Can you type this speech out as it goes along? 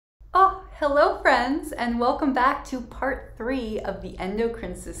Hello friends, and welcome back to part 3 of the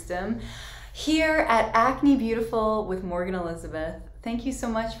endocrine system here at Acne Beautiful with Morgan Elizabeth. Thank you so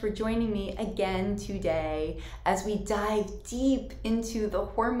much for joining me again today as we dive deep into the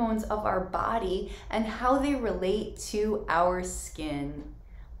hormones of our body and how they relate to our skin.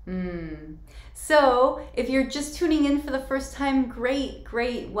 So if you're just tuning in for the first time, great,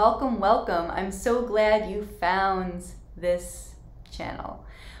 welcome. I'm so glad you found this channel.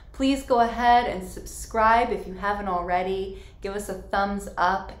 Please go ahead and subscribe if you haven't already. Give us a thumbs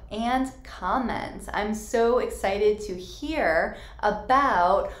up and comment. I'm so excited to hear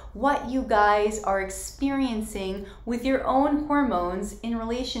about what you guys are experiencing with your own hormones in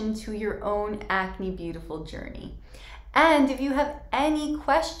relation to your own Acne Beautiful journey. And if you have any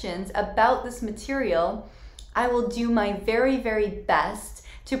questions about this material, I will do my very best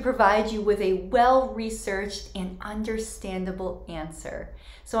to provide you with a well-researched and understandable answer.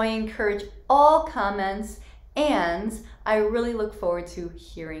 So I encourage all comments, and I really look forward to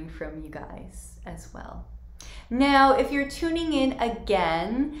hearing from you guys as well. Now, if you're tuning in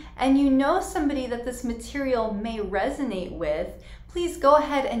again and you know somebody that this material may resonate with, please go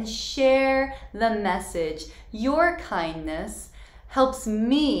ahead and share the message. Your kindness helps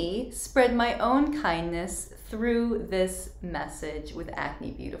me spread my own kindness through this message with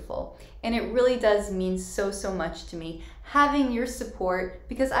Acne Beautiful. And it really does mean so much to me having your support,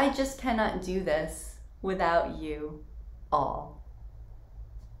 because I just cannot do this without you all.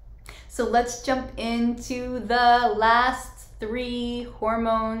 So let's jump into the last 3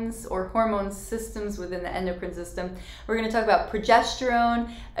 hormones or hormone systems within the endocrine system. We're going to talk about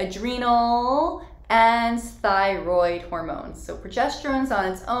progesterone, adrenal, and thyroid hormones. So progesterone's on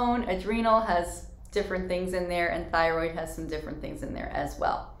its own, adrenal has different things in there, and thyroid has some different things in there as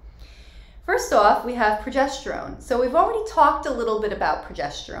well. First off, we have progesterone. So we've already talked a little bit about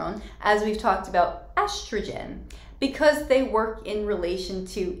progesterone as we've talked about estrogen, because they work in relation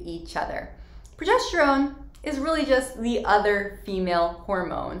to each other. Progesterone is really just the other female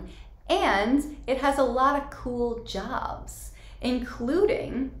hormone, and it has a lot of cool jobs,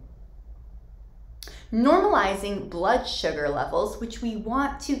 including normalizing blood sugar levels, which we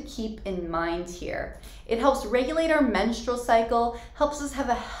want to keep in mind here. It helps regulate our menstrual cycle, helps us have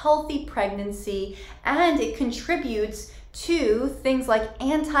a healthy pregnancy, and it contributes to things like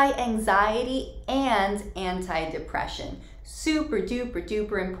anti-anxiety and anti-depression. Super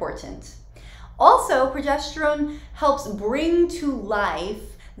duper important. Also, progesterone helps bring to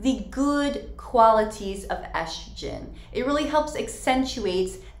life the good qualities of estrogen. It really helps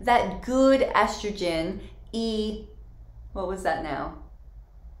accentuate that good estrogen, what was that now?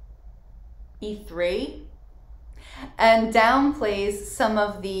 E3? And downplays some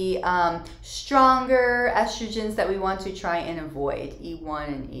of the stronger estrogens that we want to try and avoid, E1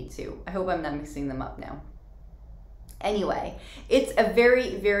 and E2. I hope I'm not mixing them up now. Anyway, it's a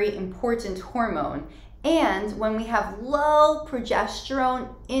very important hormone. And when we have low progesterone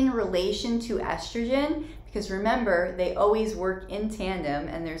in relation to estrogen, because remember, they always work in tandem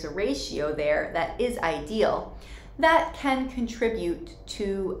and there's a ratio there that is ideal, that can contribute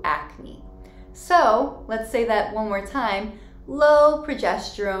to acne. So let's say that one more time. Low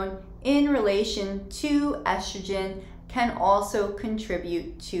progesterone in relation to estrogen can also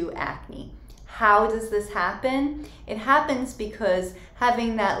contribute to acne. How does this happen? It happens because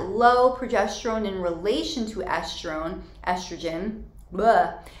having that low progesterone in relation to estrogen,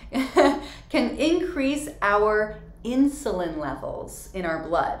 can increase our insulin levels in our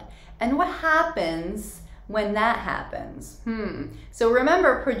blood. And what happens when that happens? So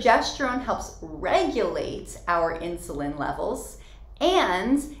remember, progesterone helps regulate our insulin levels.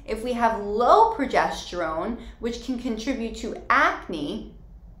 And if we have low progesterone, which can contribute to acne,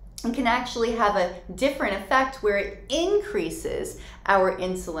 it can actually have a different effect where it increases our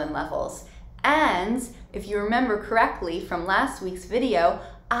insulin levels. And if you remember correctly from last week's video,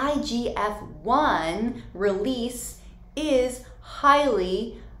 IGF-1 release is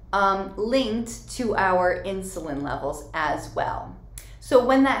highly linked to our insulin levels as well. So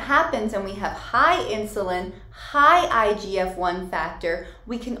when that happens and we have high insulin, high IGF-1 factor,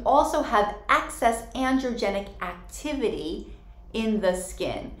 we can also have excess androgenic activity in the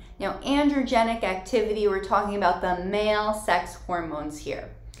skin. Now, androgenic activity, we're talking about the male sex hormones here.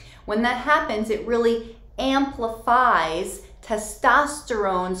 When that happens, it really amplifies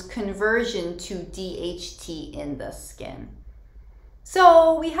testosterone's conversion to DHT in the skin.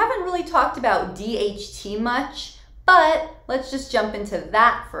 So we haven't really talked about DHT much, but let's just jump into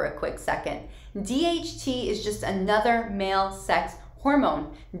that for a quick second. DHT is just another male sex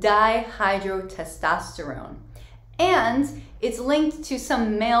hormone, dihydrotestosterone. And It's linked to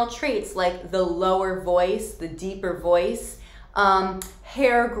some male traits like the lower voice, the deeper voice,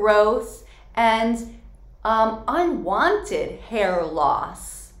 hair growth, and unwanted hair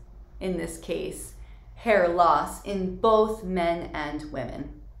loss. In this case, hair loss in both men and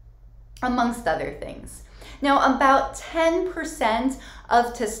women, amongst other things. Now, about 10%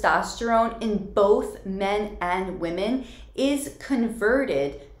 of testosterone in both men and women is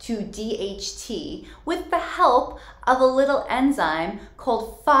converted to DHT with the help of a little enzyme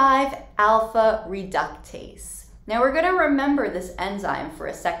called 5-alpha reductase. Now, we're going to remember this enzyme for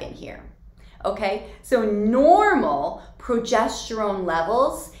a second here. Okay, so normal progesterone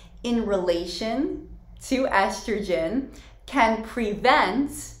levels in relation to estrogen can prevent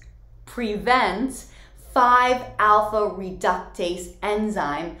 5-alpha reductase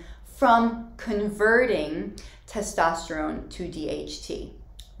enzyme from converting testosterone to DHT,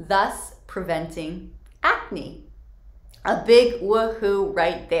 thus preventing acne. A big woohoo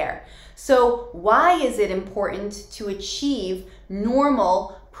right there. So why is it important to achieve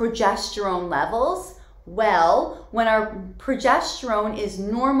normal progesterone levels? Well, when our progesterone is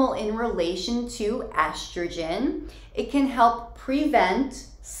normal in relation to estrogen, it can help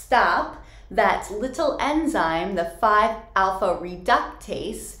stop that little enzyme, the 5-alpha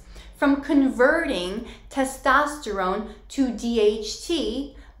reductase, from converting testosterone to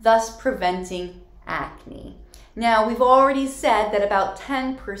DHT, thus preventing acne. Now, we've already said that about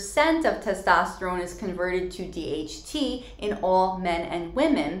 10% of testosterone is converted to DHT in all men and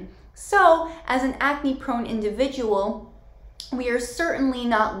women. So, as an acne-prone individual, we are certainly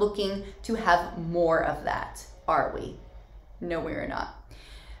not looking to have more of that, are we? No, we are not.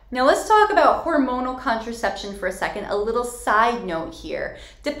 Now let's talk about hormonal contraception for a second. A little side note here.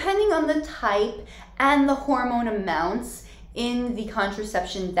 Depending on the type and the hormone amounts in the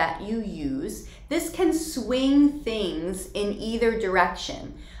contraception that you use, this can swing things in either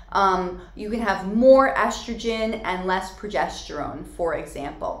direction. You can have more estrogen and less progesterone, for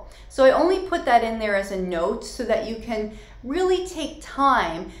example. So I only put that in there as a note so that you can really take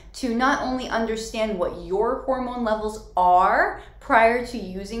time to not only understand what your hormone levels are prior to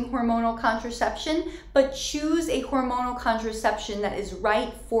using hormonal contraception, but choose a hormonal contraception that is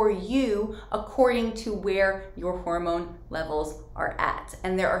right for you according to where your hormone levels are at.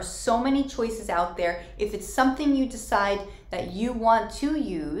 And there are so many choices out there. If it's something you decide that you want to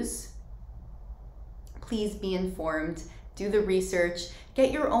use, please be informed, do the research,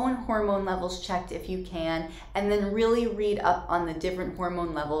 get your own hormone levels checked if you can, and then really read up on the different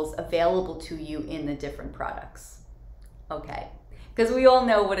hormone levels available to you in the different products. Okay, because we all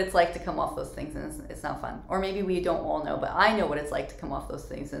know what it's like to come off those things and it's not fun. Or maybe we don't all know, but I know what it's like to come off those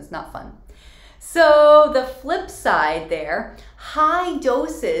things and it's not fun. So the flip side there, high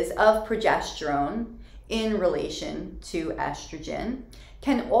doses of progesterone in relation to estrogen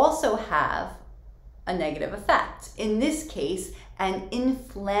can also have a negative effect. In this case, an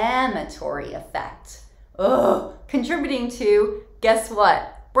inflammatory effect. Contributing to, guess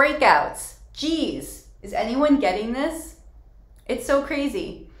what? Breakouts. Geez, is anyone getting this? It's so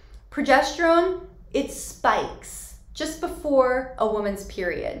crazy. Progesterone, it spikes just before a woman's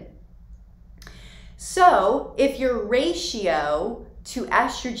period. So if your ratio to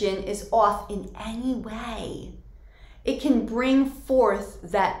estrogen is off in any way, it can bring forth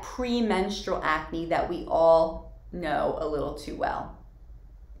that premenstrual acne that we all know a little too well.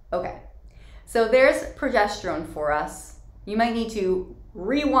 Okay, so there's progesterone for us. You might need to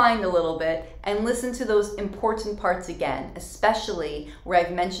rewind a little bit and listen to those important parts again, especially where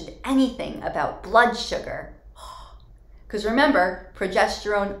I've mentioned anything about blood sugar. Because remember,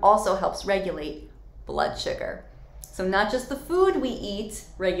 progesterone also helps regulate blood sugar. So not just the food we eat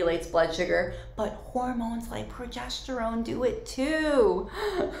regulates blood sugar, but hormones like progesterone do it too.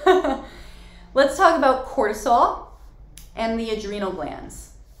 Let's talk about cortisol and the adrenal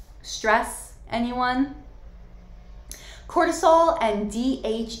glands. Stress, anyone? Cortisol and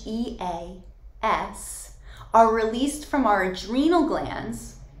DHEAS are released from our adrenal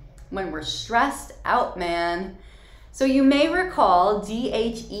glands when we're stressed out, man. So you may recall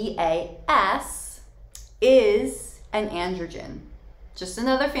DHEAS is an androgen, just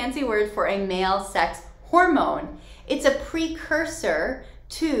another fancy word for a male sex hormone. It's a precursor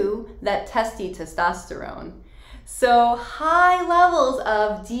to that testy testosterone. So high levels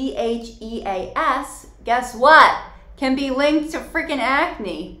of DHEAS, guess what? Can be linked to freaking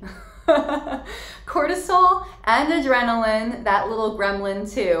acne. Cortisol and adrenaline, that little gremlin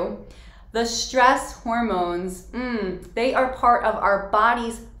too, the stress hormones, they are part of our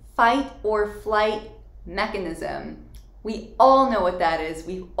body's fight or flight mechanism. We all know what that is.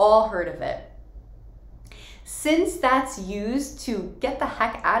 We've all heard of it. since that's used to get the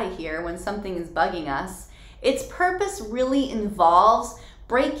heck out of here when something is bugging us, its purpose really involves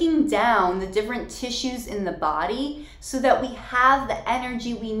breaking down the different tissues in the body so that we have the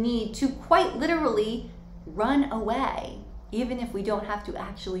energy we need to quite literally run away, even if we don't have to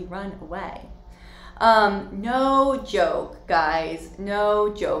actually run away. No joke, guys,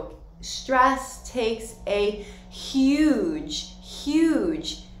 no joke. Stress takes a huge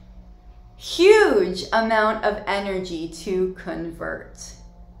amount of energy to convert.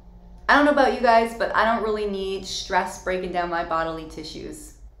 I don't know about you guys, but I don't really need stress breaking down my bodily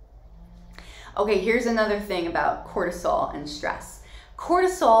tissues. Okay, here's another thing about cortisol and stress.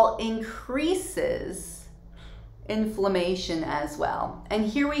 Cortisol increases inflammation as well. And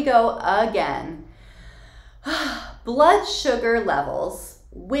here we go again. Blood sugar levels,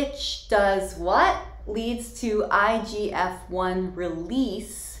 which does what? Leads to IGF-1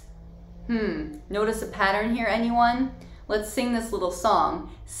 release. Notice a pattern here, anyone? Let's sing this little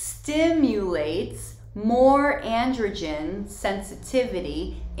song. Stimulates more androgen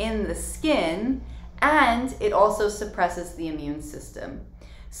sensitivity in the skin, and it also suppresses the immune system.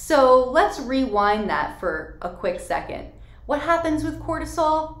 So let's rewind that for a quick second. What happens with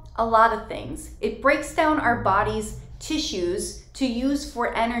cortisol? A lot of things. It breaks down our body's tissues to use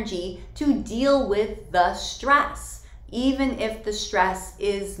for energy to deal with the stress, even if the stress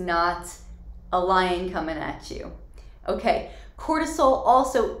is not a lion coming at you. Okay, cortisol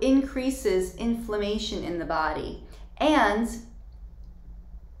also increases inflammation in the body. And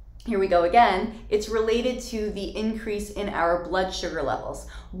here we go again, it's related to the increase in our blood sugar levels.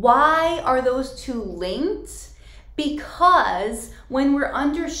 Why are those two linked? Because when we're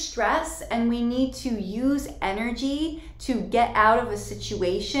under stress and we need to use energy to get out of a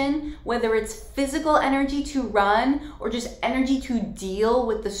situation, whether it's physical energy to run or just energy to deal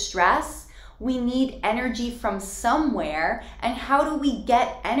with the stress, we need energy from somewhere. And how do we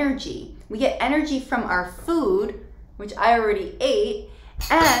get energy? We get energy from our food, which I already ate,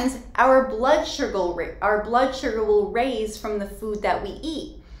 and our blood sugar will raise from the food that we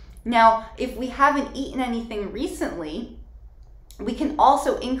eat. Now, if we haven't eaten anything recently, we can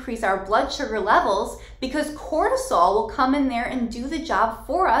also increase our blood sugar levels because cortisol will come in there and do the job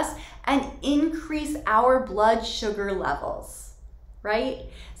for us and increase our blood sugar levels, right?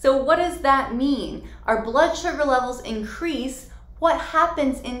 So what does that mean? Our blood sugar levels increase. What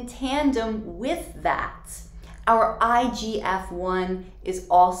happens in tandem with that? Our IGF-1 is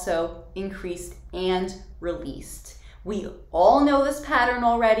also increased and released. We all know this pattern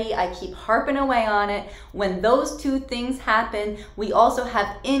already. I keep harping away on it. When those two things happen, we also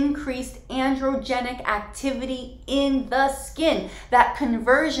have increased androgenic activity in the skin. That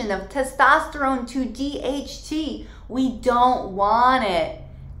conversion of testosterone to DHT. We don't want it.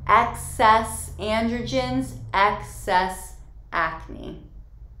 Excess androgens, excess acne.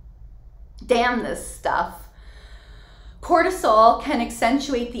 Damn this stuff. Cortisol can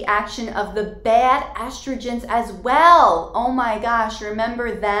accentuate the action of the bad estrogens as well. Oh my gosh,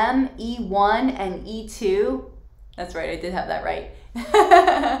 remember them? E1 and E2? That's right, I did have that right.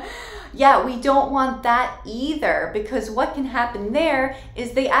 Yeah, we don't want that either, because what can happen there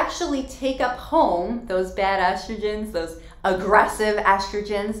is they actually take up home, those bad estrogens, those aggressive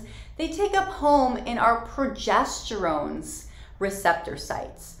estrogens, they take up home in our progesterone's receptor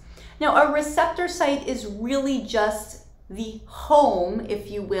sites. Now, a receptor site is really just the home, if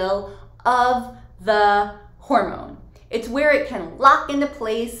you will, of the hormone. It's where it can lock into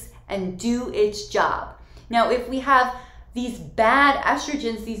place and do its job. Now, if we have these bad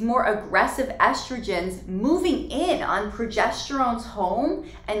estrogens, these more aggressive estrogens moving in on progesterone's home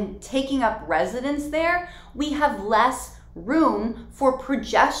and taking up residence there, we have less room for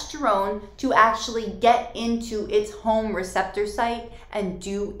progesterone to actually get into its home receptor site and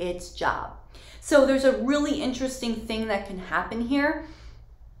do its job. So there's a really interesting thing that can happen here.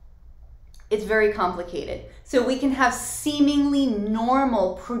 It's very complicated. So we can have seemingly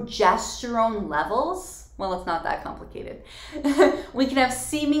normal progesterone levels. Well, it's not that complicated. We can have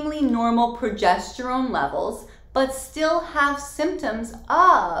seemingly normal progesterone levels, but still have symptoms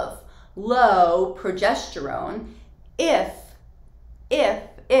of low progesterone if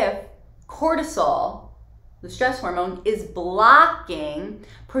cortisol, the stress hormone, is blocking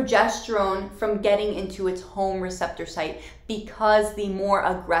progesterone from getting into its home receptor site because the more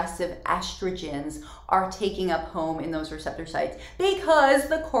aggressive estrogens are taking up home in those receptor sites because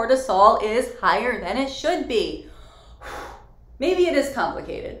the cortisol is higher than it should be. Maybe it is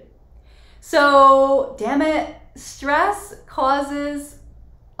complicated. So, damn it, stress causes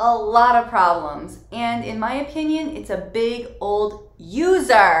a lot of problems. And in my opinion, it's a big old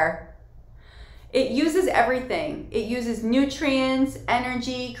user. It uses everything. It uses nutrients,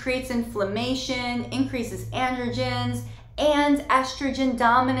 energy, creates inflammation, increases androgens, and estrogen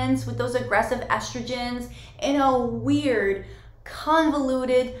dominance with those aggressive estrogens in a weird,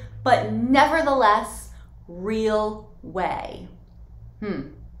 convoluted, but nevertheless real way.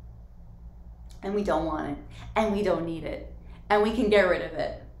 And we don't want it, and we don't need it, and we can get rid of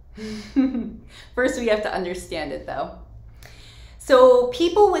it. First, we have to understand it though. So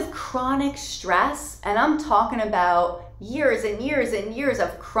people with chronic stress, and I'm talking about years and years and years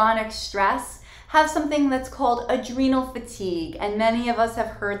of chronic stress, have something that's called adrenal fatigue, and many of us have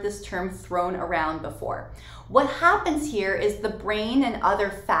heard this term thrown around before. What happens here is the brain and other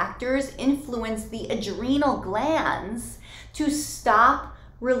factors influence the adrenal glands to stop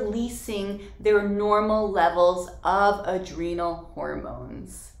releasing their normal levels of adrenal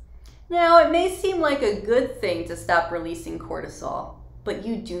hormones. Now, it may seem like a good thing to stop releasing cortisol, but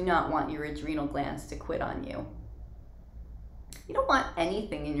you do not want your adrenal glands to quit on you. You don't want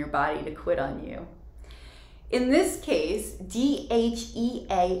anything in your body to quit on you. In this case, DHEAS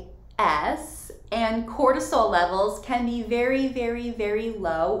and cortisol levels can be very, very, very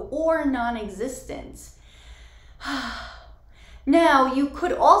low or non-existent. Now, you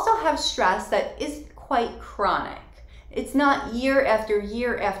could also have stress that is quite chronic. It's not year after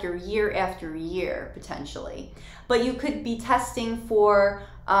year after year after year, potentially. But you could be testing for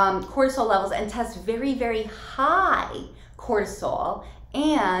cortisol levels and test very, very high cortisol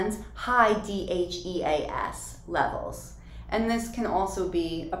and high DHEAS levels. And this can also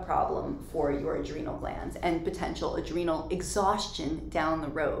be a problem for your adrenal glands and potential adrenal exhaustion down the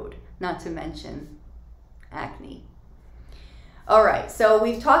road, not to mention acne. All right, so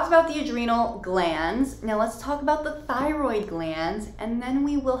we've talked about the adrenal glands. Now let's talk about the thyroid glands, and then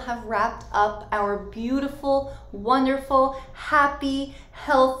we will have wrapped up our beautiful, wonderful, happy,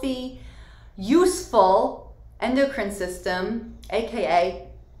 healthy, useful endocrine system, aka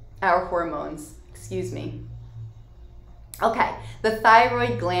our hormones, excuse me. Okay, the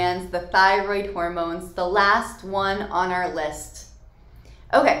thyroid glands, the thyroid hormones, the last one on our list.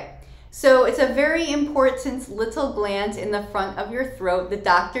 Okay. So it's a very important little gland in the front of your throat. The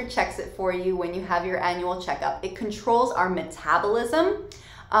doctor checks it for you when you have your annual checkup. It controls our metabolism.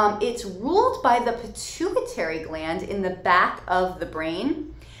 It's ruled by the pituitary gland in the back of the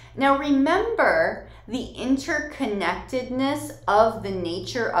brain. Now remember the interconnectedness of the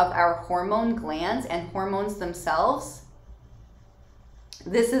nature of our hormone glands and hormones themselves.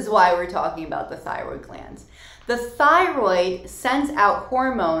 This is why we're talking about the thyroid glands. The thyroid sends out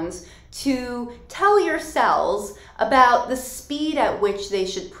hormones to tell your cells about the speed at which they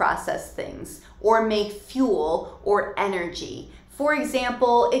should process things or make fuel or energy. For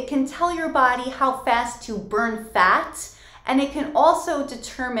example, it can tell your body how fast to burn fat, and it can also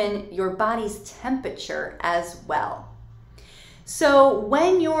determine your body's temperature as well. So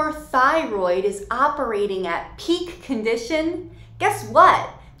when your thyroid is operating at peak condition, guess what?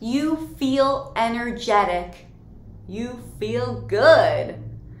 You feel energetic. You feel good.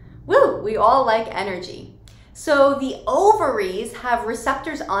 Woo, we all like energy. So the ovaries have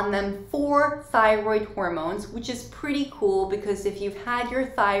receptors on them for thyroid hormones, which is pretty cool because if you've had your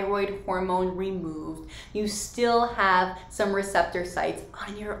thyroid hormone removed, you still have some receptor sites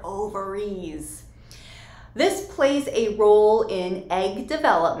on your ovaries. This plays a role in egg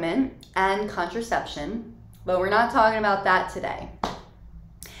development and contraception, but we're not talking about that today.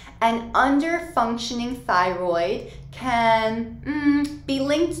 An under-functioning thyroid can be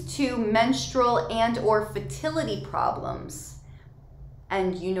linked to menstrual and or fertility problems.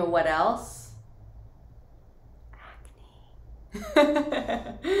 And you know what else?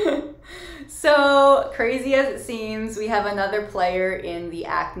 Acne. So crazy as it seems, we have another player in the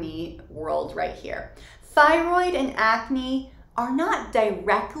acne world right here. Thyroid and acne are not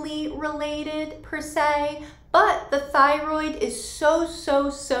directly related per se, but the thyroid is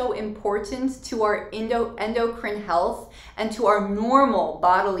so important to our endocrine health and to our normal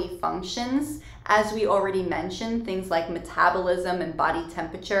bodily functions, as we already mentioned, things like metabolism and body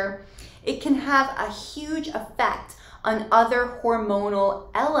temperature. It can have a huge effect on other hormonal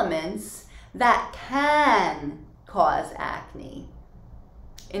elements that can cause acne.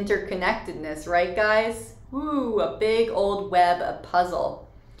 Interconnectedness, right guys? Ooh, a big old web, a puzzle.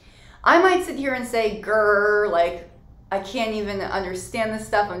 I might sit here and say, grr, like, I can't even understand this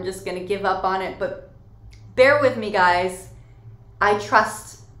stuff. I'm just going to give up on it. But bear with me, guys. I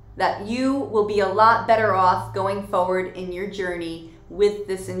trust that you will be a lot better off going forward in your journey with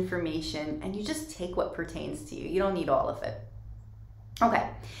this information. And you just take what pertains to you. You don't need all of it. Okay,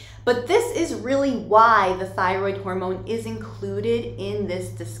 but this is really why the thyroid hormone is included in this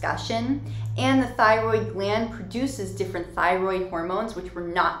discussion, and the thyroid gland produces different thyroid hormones, which we're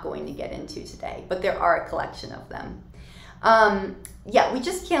not going to get into today, but there are a collection of them. Yeah, we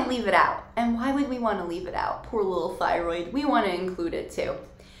just can't leave it out. And why would we want to leave it out? Poor little thyroid. We want to include it too.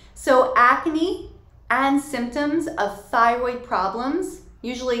 So acne and symptoms of thyroid problems,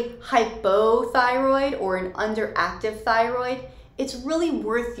 usually hypothyroid or an underactive thyroid, it's really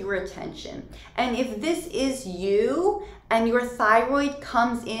worth your attention. And if this is you and your thyroid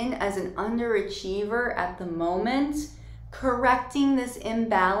comes in as an underachiever at the moment, correcting this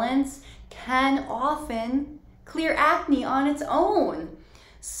imbalance can often clear acne on its own.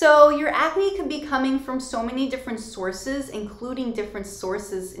 So your acne could be coming from so many different sources, including different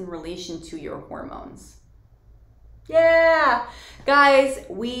sources in relation to your hormones. Yeah, guys,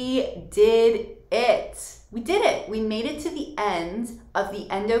 we did it. We did it. We made it to the end of the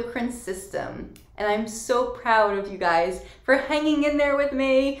endocrine system. And I'm so proud of you guys for hanging in there with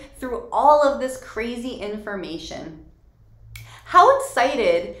me through all of this crazy information. How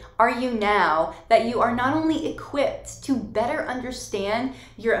excited are you now that you are not only equipped to better understand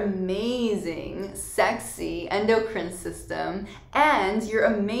your amazing, sexy endocrine system and your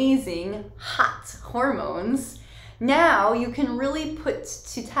amazing, hot hormones, now you can really put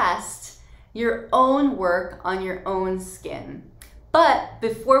to test your own work on your own skin. But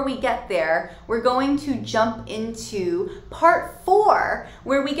before we get there, we're going to jump into part 4,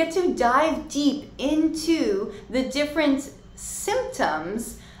 where we get to dive deep into the different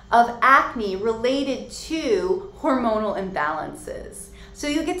symptoms of acne related to hormonal imbalances. So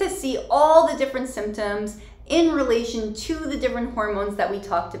you get to see all the different symptoms in relation to the different hormones that we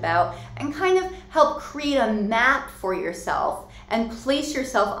talked about and kind of help create a map for yourself and place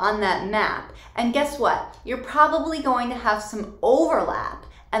yourself on that map. And guess what? You're probably going to have some overlap,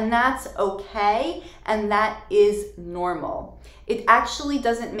 and that's okay, and that is normal. It actually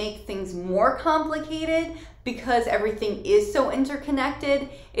doesn't make things more complicated because everything is so interconnected.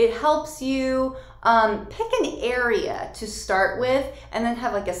 It helps you pick an area to start with and then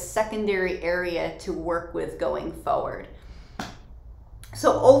have like a secondary area to work with going forward.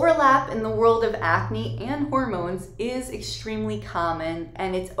 So overlap in the world of acne and hormones is extremely common,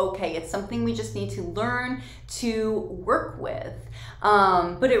 and it's okay. It's something we just need to learn to work with.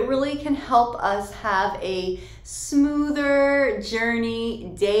 But it really can help us have a smoother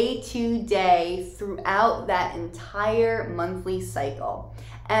journey day to day throughout that entire monthly cycle.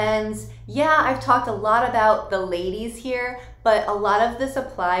 And yeah, I've talked a lot about the ladies here, but a lot of this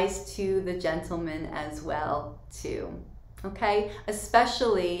applies to the gentlemen as well too. Okay,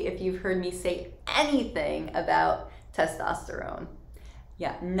 especially if you've heard me say anything about testosterone.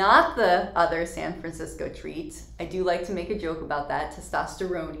 Yeah, not the other San Francisco treat. I do like to make a joke about that,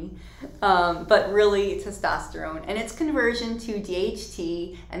 testosterone, but really testosterone and its conversion to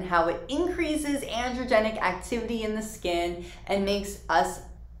DHT and how it increases androgenic activity in the skin and makes us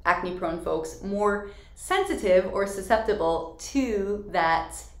acne-prone folks more sensitive or susceptible to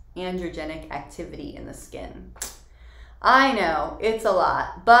that androgenic activity in the skin. I know, it's a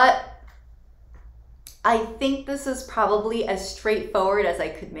lot, but I think this is probably as straightforward as I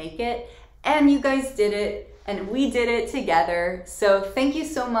could make it, and you guys did it, and we did it together, so thank you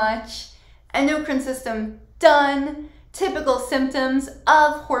so much. Endocrine system done. Typical symptoms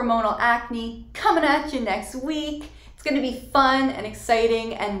of hormonal acne coming at you next week. It's gonna be fun and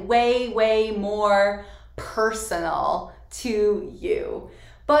exciting and way, way more personal to you.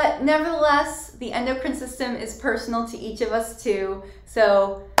 But nevertheless, the endocrine system is personal to each of us too.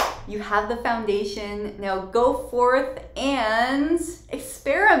 So you have the foundation. Now go forth and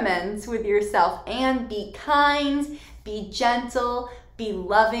experiment with yourself and be kind, be gentle, be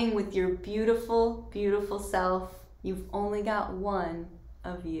loving with your beautiful, beautiful self. You've only got one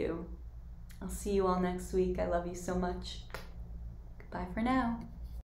of you. I'll see you all next week. I love you so much. Goodbye for now.